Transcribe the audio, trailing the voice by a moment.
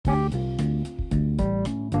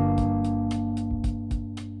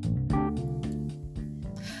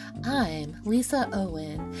Lisa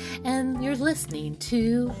Owen, and you're listening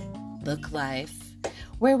to Book Life,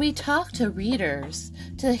 where we talk to readers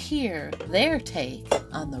to hear their take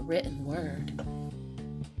on the written word.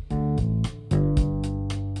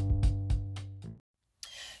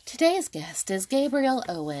 Today's guest is Gabriel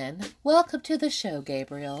Owen. Welcome to the show,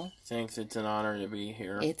 Gabriel. Thanks, it's an honor to be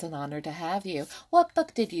here. It's an honor to have you. What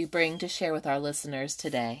book did you bring to share with our listeners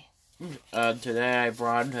today? Today I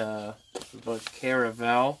brought the book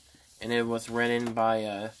Caravel, and it was written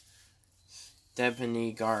by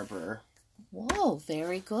Stephanie Garber. Whoa,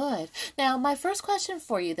 very good. Now, my first question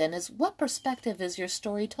for you then is, what perspective is your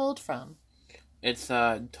story told from? It's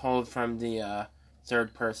told from the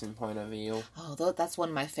third-person point of view. Oh, that's one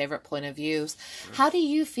of my favorite point of views. How do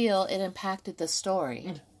you feel it impacted the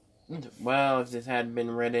story? Well, if this had been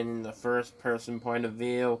written in the first-person point of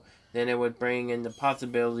view, then it would bring in the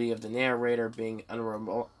possibility of the narrator being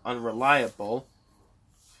unreliable,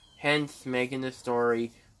 hence making the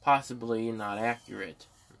story possibly not accurate.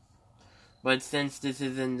 But since this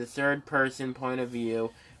is in the third-person point of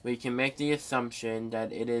view, we can make the assumption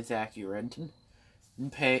that it is accurate.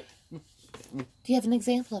 Do you have an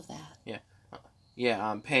example of that? Yeah,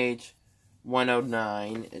 on page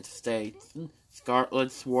 109, it states,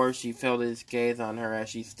 Scarlett swore she felt his gaze on her as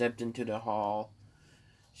she stepped into the hall.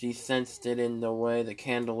 She sensed it in the way the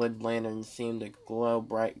candlelit lantern seemed to glow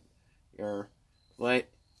brighter,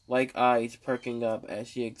 like eyes perking up as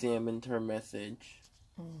she examined her message.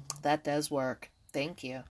 That does work. Thank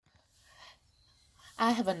you.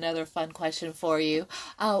 I have another fun question for you.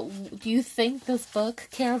 Do you think this book,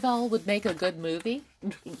 Caravel, would make a good movie?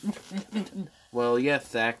 Well,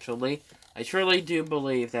 yes, actually. I surely do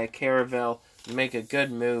believe that Caravel would make a good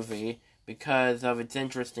movie because of its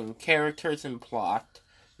interesting characters and plot,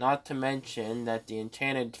 not to mention that the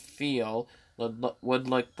enchanted feel would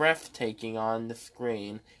look breathtaking on the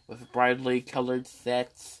screen with brightly colored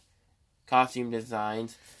sets, costume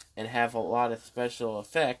designs, and have a lot of special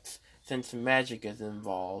effects since magic is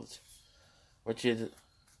involved, which an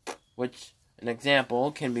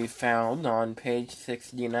example can be found on page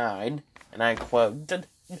 69, and I quote,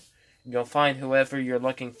 "You'll find whoever you're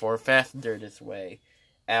looking for faster this way."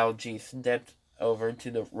 Algie stepped over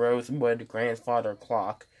to the rosewood grandfather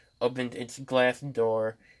clock, opened its glass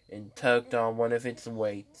door, and tugged on one of its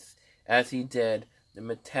weights. As he did, the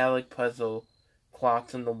metallic puzzle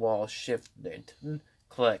clocks on the wall shifted.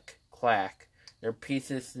 Click, clack. Their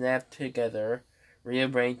pieces snapped together,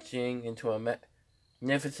 rearranging into a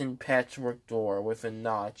magnificent patchwork door with a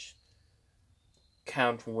notch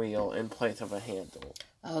count wheel in place of a handle.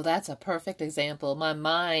 Oh, that's a perfect example. My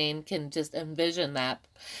mind can just envision that,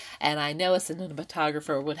 and I know a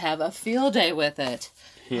cinematographer would have a field day with it.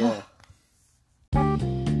 Yeah.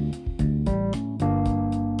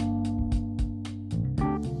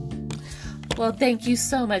 Well, thank you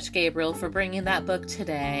so much, Gabriel, for bringing that book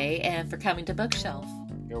today and for coming to Bookshelf.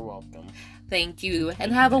 You're welcome. Thank you,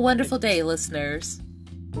 and have a wonderful day, listeners.